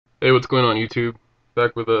Hey, what's going on YouTube?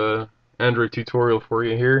 Back with a Android tutorial for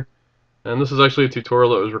you here. And this is actually a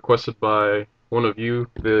tutorial that was requested by one of you,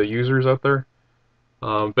 the users out there.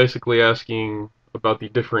 Basically asking about the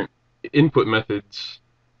different input methods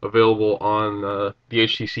available on the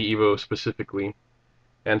HTC EVO specifically.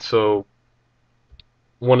 And so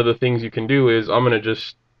one of the things you can do is I'm going to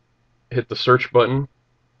just hit the search button,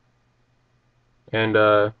 and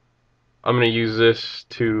I'm going to use this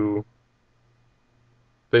to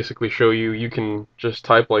basically show you. You can just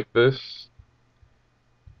type like this.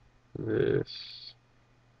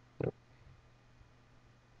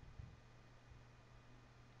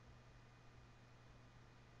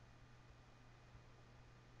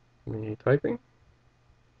 Me typing.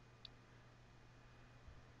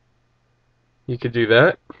 You could do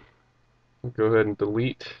that. Go ahead and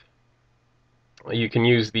delete. You can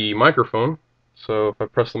use the microphone. So if I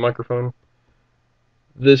press the microphone,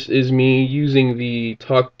 this is me using the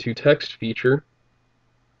talk to text feature,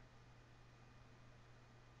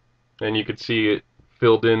 and you can see it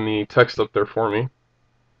filled in the text up there for me.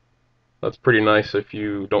 That's pretty nice if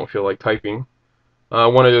you don't feel like typing.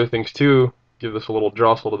 One of the other things too, give this a little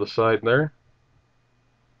jostle to the side there,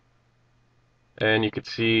 and you can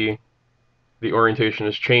see the orientation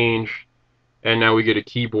has changed, and now we get a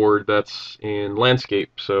keyboard that's in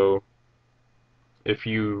landscape. So if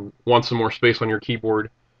you want some more space on your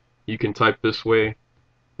keyboard, you can type this way.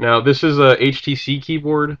 Now this is a HTC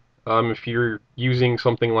keyboard. If you're using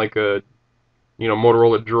something like a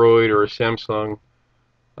Motorola Droid or a Samsung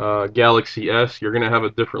Galaxy S, you're gonna have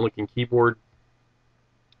a different looking keyboard.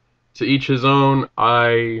 To each his own.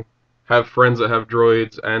 I have friends that have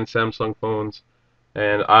Droids and Samsung phones,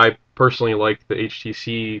 and I personally like the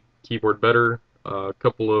HTC keyboard better. A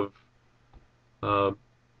couple of uh,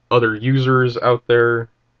 other users out there,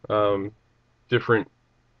 different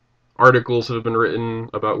articles have been written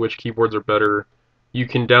about which keyboards are better. You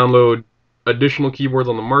can download additional keyboards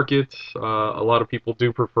on the market. A lot of people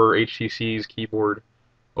do prefer HTC's keyboard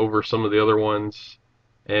over some of the other ones,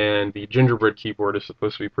 and the gingerbread keyboard is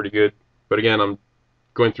supposed to be pretty good. But again, I'm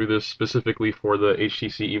going through this specifically for the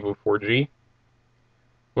HTC EVO 4G.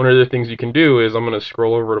 One of the things you can do is I'm going to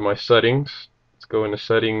scroll over to my settings. Let's go into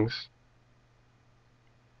settings,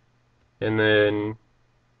 and then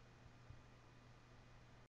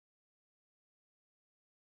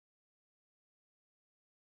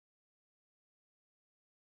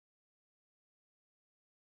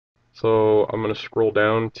so I'm going to scroll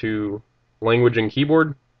down to language and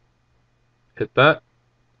keyboard, hit that,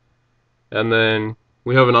 and then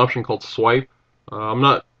we have an option called swipe. I'm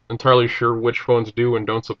not entirely sure which phones do and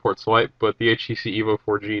don't support swipe, but the HTC EVO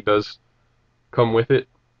 4G does come with it.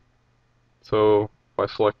 So if I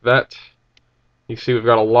select that, you see we've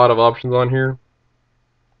got a lot of options on here,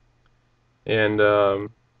 and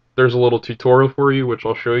there's a little tutorial for you which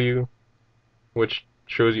I'll show you, which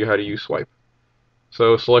shows you how to use swipe.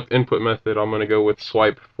 So select input method. I'm going to go with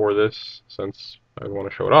swipe for this since I want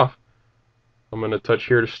to show it off. I'm going to touch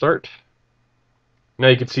here to start. Now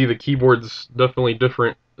you can see the keyboard's definitely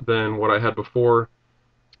different than what I had before.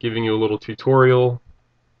 It's giving you a little tutorial.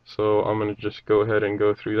 So I'm going to just go ahead and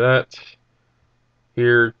go through that.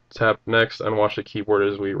 Here, tap next and watch the keyboard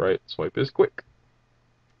as we write. Swipe is quick.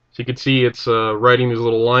 So you can see it's writing these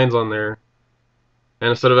little lines on there. And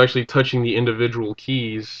instead of actually touching the individual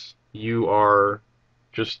keys, you are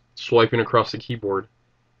just swiping across the keyboard.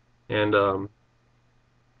 And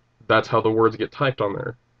that's how the words get typed on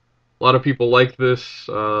there. A lot of people like this,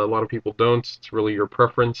 a lot of people don't. It's really your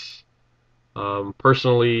preference.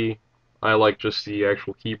 Personally, I like just the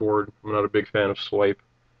actual keyboard. I'm not a big fan of swipe,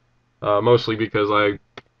 mostly because I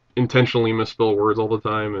intentionally misspell words all the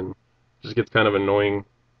time, and it just gets kind of annoying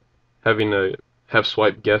having to have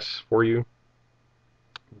swipe guess for you.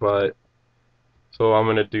 But so I'm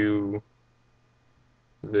gonna do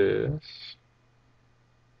this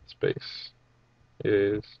space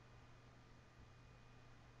is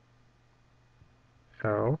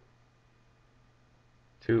how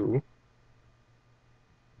to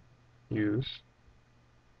use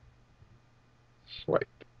swipe.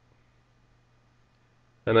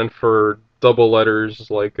 And then for double letters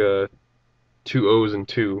like two O's and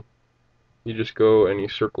two, you just go and you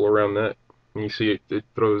circle around that, and you see it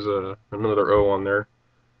throws another O on there.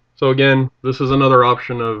 So again, this is another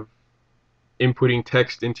option of inputting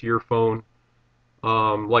text into your phone.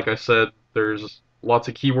 Like I said, there's lots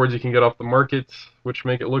of keyboards you can get off the market which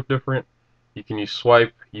make it look different. You can use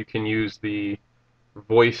swipe, you can use the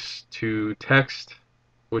voice to text,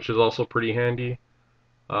 which is also pretty handy.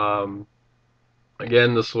 Um,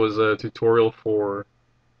 Again, this was a tutorial for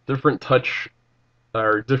different touch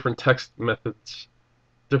or different text methods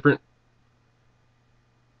different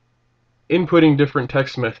inputting different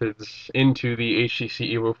text methods into the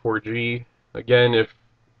HTC EVO 4G. Again, if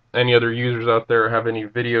any other users out there have any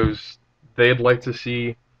videos they'd like to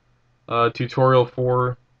see a tutorial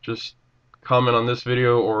for, just comment on this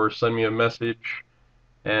video or send me a message,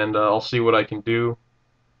 and I'll see what I can do.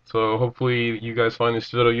 So hopefully you guys find this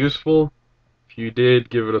video useful. If you did,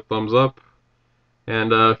 give it a thumbs up.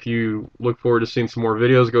 And if you look forward to seeing some more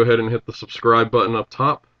videos, go ahead and hit the subscribe button up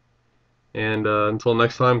top. And until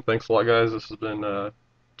next time, thanks a lot, guys. This has been a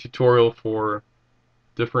tutorial for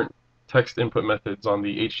different text input methods on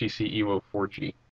the HTC EVO 4G.